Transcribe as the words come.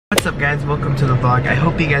What's up guys, welcome to the vlog. I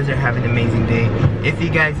hope you guys are having an amazing day. If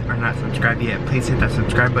you guys are not subscribed yet, please hit that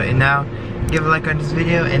subscribe button now. Give a like on this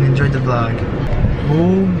video and enjoy the vlog.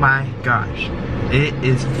 Oh my gosh, it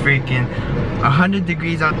is freaking 100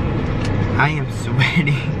 degrees out. I am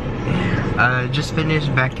sweating. Just finished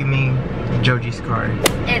vacuuming Joje's car.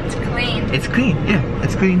 It's clean. It's clean, yeah,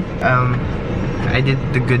 it's clean. I did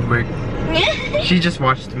the good work. She just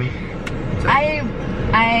watched me. So. I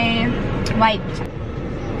wiped.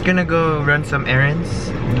 Gonna go run some errands.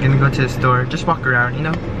 I'm gonna go to the store, just walk around, you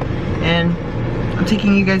know. And I'm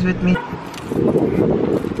taking you guys with me.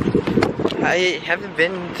 I haven't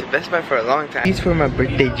been to Best Buy for a long time. These for my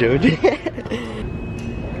birthday, Joje.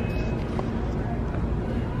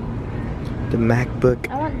 The MacBook.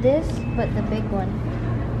 I want this, but the big one.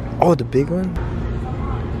 Oh, the big one?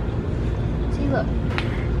 See, look.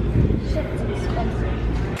 Shit's expensive.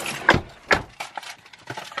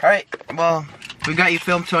 Alright, well, we got you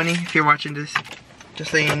filmed, Tony, if you're watching this. Just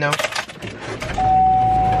so you know.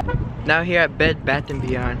 Now here at Bed Bath &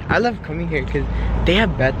 Beyond. I love coming here because they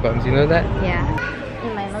have bath bombs, you know that? Yeah.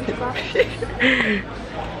 In my lunchbox.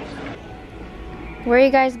 Where are you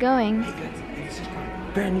guys going?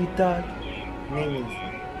 Brand new dog. Name is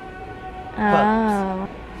Oh.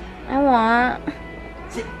 I want.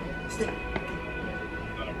 Sit.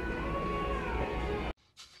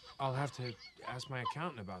 I'll have to ask my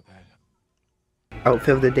accountant about that.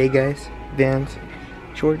 Outfit of the day, guys. Vans,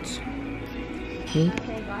 shorts. Me.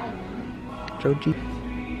 Joje.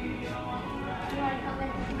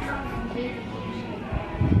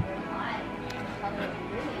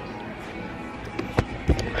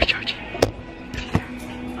 Joje.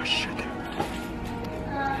 Oh, shit.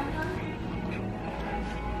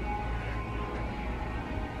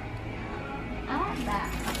 I want that.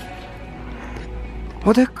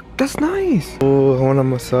 Oh, that's nice. Oh, I want a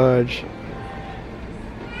massage.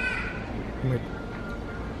 I'm gonna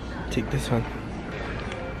take this one.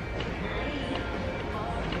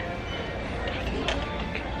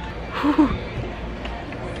 Whew.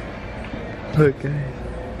 Look, guys.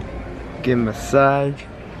 Get a massage.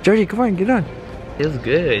 Joje, come on, get on. Feels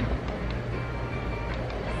good.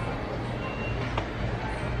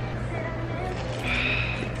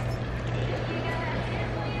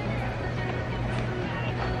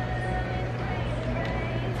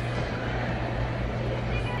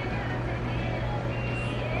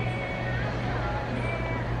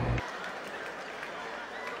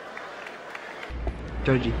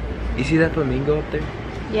 Joje, you see that flamingo up there?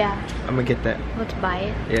 Yeah. I'm gonna get that. Let's buy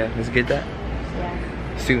it. Yeah, let's get that.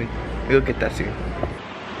 Yeah. Soon. We'll get that soon.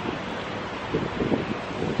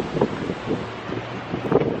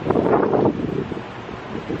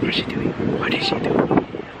 What's she doing? What is she doing?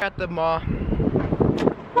 At the mall.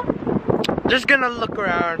 Just gonna look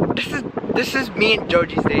around. This is me and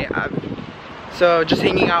Joje's day. So just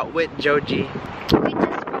hanging out with Joje. We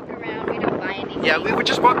just walk around. We don't buy anything. Yeah, we would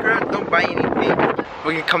just walk around, don't buy anything.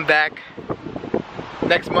 We can come back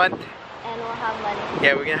next month. And we'll have money.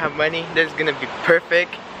 Yeah, we're gonna have money. There's gonna be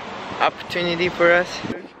perfect opportunity for us.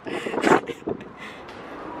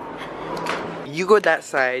 You go that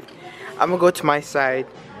side. I'm gonna go to my side.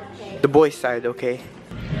 The boys' side, okay?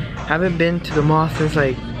 Haven't been to the mall since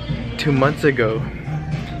like 2 months ago.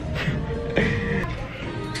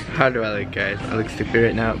 How do I look, guys? I look stupid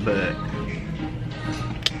right now, but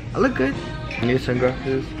I look good. New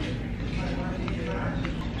sunglasses.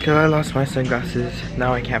 Cause I lost my sunglasses.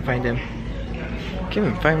 Now I can't find them. Can't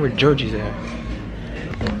even find where Joje's at.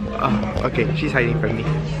 Oh, okay, she's hiding from me.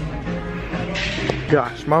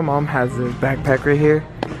 Gosh, my mom has this backpack right here,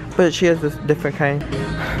 but she has this different kind.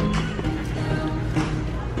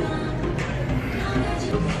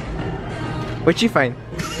 What'd she find?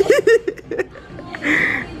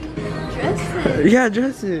 Dresses. Yeah,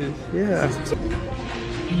 dresses. Yeah.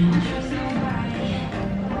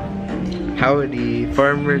 Howdy,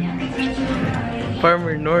 Farmer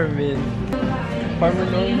Norman. Farmer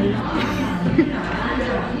Norman.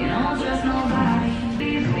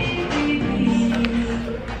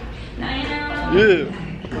 Yeah.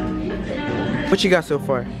 What you got so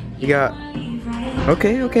far? You got...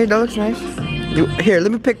 Okay, that looks nice. Here,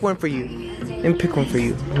 let me pick one for you. Let me pick one for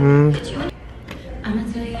you.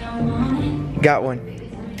 Got one.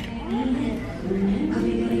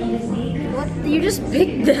 What? You just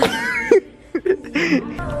picked them.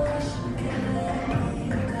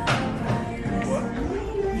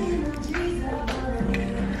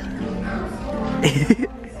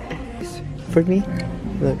 For me?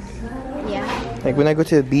 Look. Yeah. Like when I go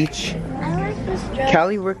to the beach. I like this dress.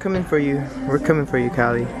 Callie, we're coming for you. We're coming for you,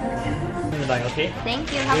 Callie. Okay?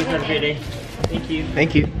 Thank you. Have a good day. Thank you.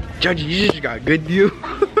 Thank you. Joje, you just got a good view.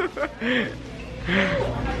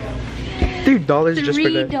 $3 just for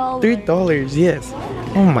that. $3, yes.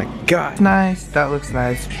 Oh my god. Nice. That looks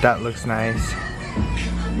nice. That looks nice.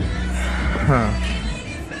 Huh.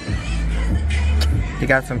 You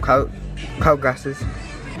got some cloud glasses.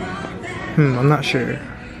 I'm not sure.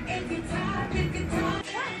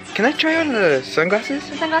 Can I try on the sunglasses?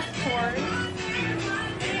 The sunglasses for.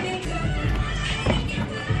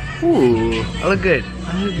 Ooh, I look good.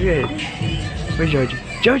 I look good. Where's Joje?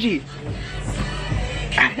 Joje!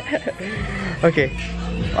 Okay,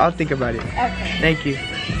 I'll think about it. Okay. Thank you.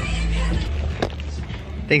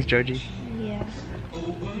 Thanks, Joje. Yeah.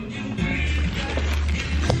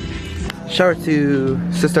 Shout out to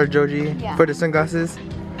Sister Joje Yeah. for the sunglasses.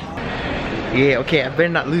 Yeah, okay, I better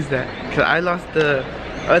not lose that. Cause I lost the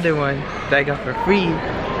other one that I got for free.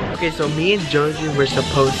 Okay, so me and Joje were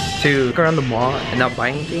supposed to look around the mall and not buy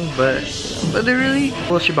anything, but literally,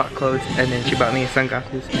 well, she bought clothes and then she bought me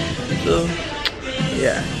sunglasses. So,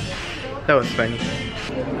 yeah, that was funny.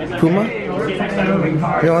 Puma? You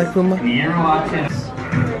don't like Puma?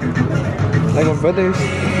 Like my brothers?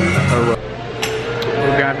 Or what?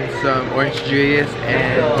 We're grabbing some orange julius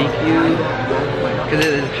and DQ because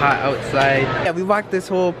it is hot outside. Yeah, we walked this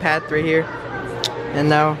whole path right here, and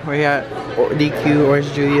now we're at DQ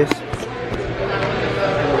orange julius. We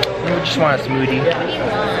just want a smoothie. What do you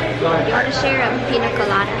want? You want to share a pina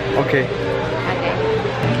colada? Okay. Okay.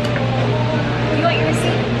 You want your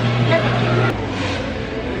receipt? No, thank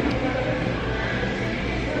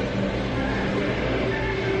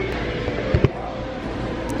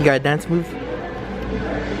you. You got a dance move?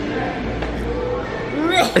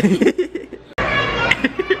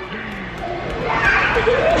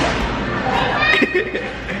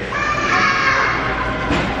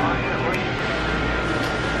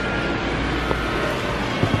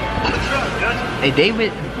 A day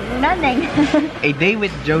with Nothing. a day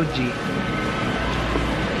with Joje.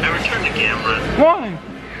 I returned the camera. Why?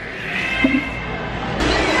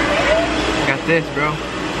 Got this, bro.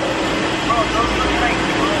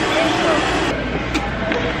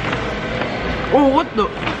 Oh, what the?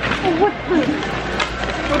 What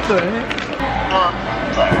the heck?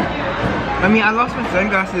 I mean, I lost my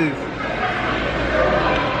sunglasses.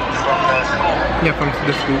 Yeah, from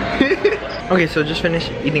the school. Okay, so just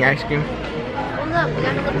finished eating ice cream. Hold up, we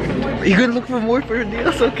gotta look for more. You gonna look for more for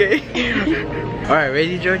deals? Okay. Alright,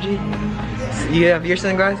 ready, Joje? You have your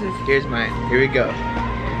sunglasses? Here's mine. Here we go.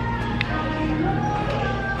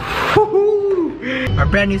 Our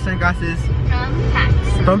brand new sunglasses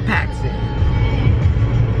from Paxton.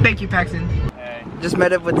 Thank you, Paxton. Hey. Just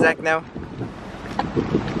met up with Zach now.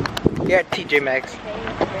 Here at TJ Maxx.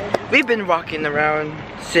 We've been walking around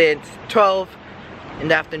since 12 in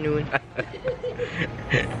the afternoon.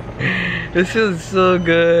 This feels so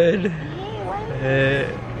good.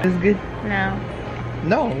 It's good? No.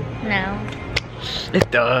 No. No. It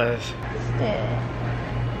does.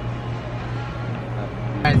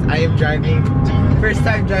 Guys, I am driving. First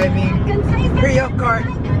time driving. Hurry up, car.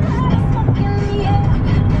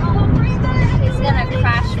 He's gonna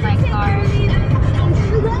crash my car.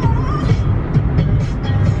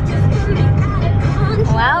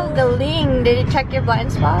 Wow, galing. Did you check your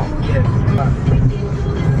blind spot? Yes.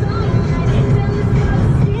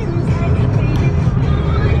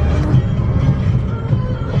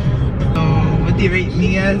 What do you rate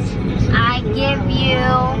me as? I give you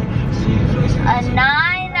a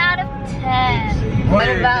 9 out of 10. What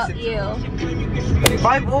about you?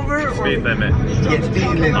 5 over or? Speed limit. Yes, speed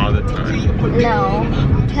limit. All the time. No.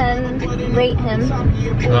 10. Rate him.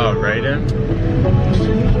 Oh, rate him?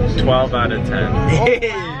 12 out of 10.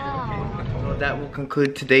 Well, that will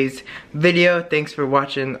conclude today's video. Thanks for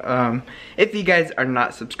watching. If you guys are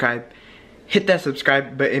not subscribed, hit that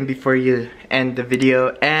subscribe button before you end the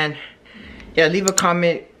video. And yeah, leave a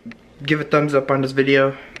comment, give a thumbs up on this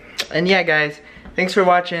video. And yeah, guys, thanks for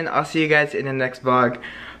watching. I'll see you guys in the next vlog.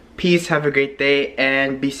 Peace, have a great day,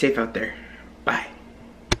 and be safe out there.